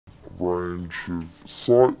range of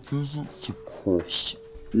site visits across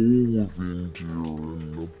all of India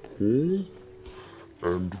and Nepal,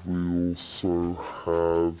 and we also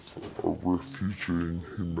have a refugee and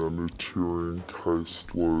humanitarian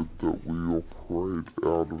caseload that we operate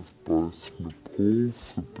out of both Nepal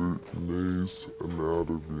for Bhutanese and out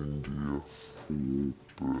of India for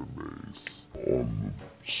Burmese. I'm the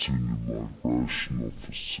Senior Migration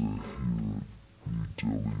Officer here at New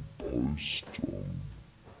Delhi Post. I'm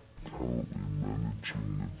currently managing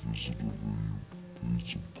the Visitor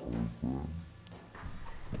Visa program.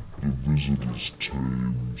 The visitors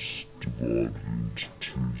teams divided into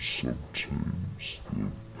two sub-teams, the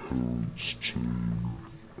parents team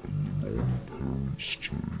and the non-parents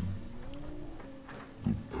team.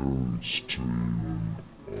 The parents team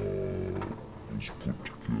was put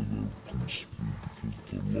together principally because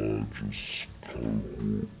the largest cohort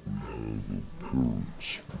we have of parents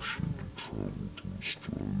wishing to travel to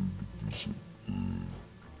Australia to visit their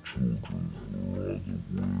children who are either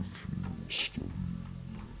working or studying.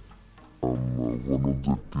 One of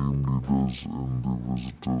the team leaders in the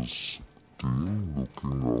visitors team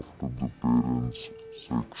looking after the parents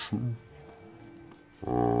section,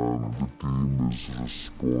 and the team is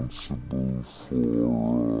responsible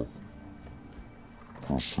for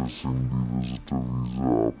processing the visitor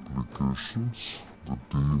visa applications. The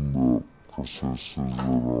team processes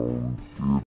around